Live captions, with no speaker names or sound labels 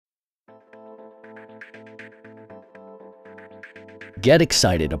Get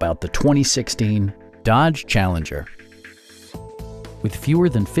excited about the 2016 Dodge Challenger. With fewer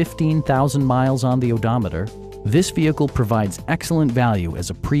than 15,000 miles on the odometer, this vehicle provides excellent value as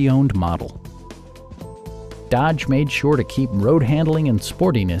a pre-owned model. Dodge made sure to keep road handling and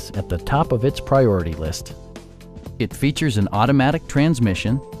sportiness at the top of its priority list. It features an automatic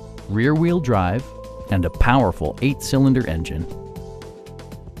transmission, rear-wheel drive, and a powerful 8-cylinder engine.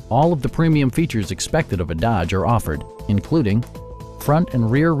 All of the premium features expected of a Dodge are offered, including front and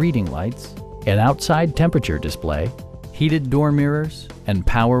rear reading lights, an outside temperature display, heated door mirrors, and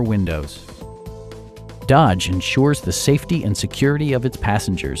power windows. Dodge ensures the safety and security of its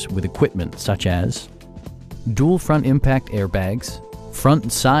passengers with equipment such as dual front impact airbags, front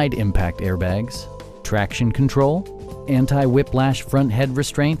and side impact airbags, traction control, anti-whiplash front head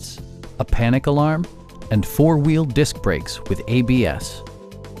restraints, a panic alarm, and 4-wheel disc brakes with ABS.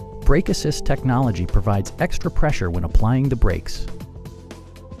 Brake Assist technology provides extra pressure when applying the brakes.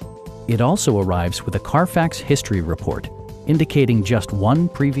 It also arrives with a Carfax history report, indicating just one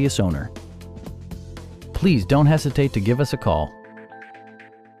previous owner. Please don't hesitate to give us a call.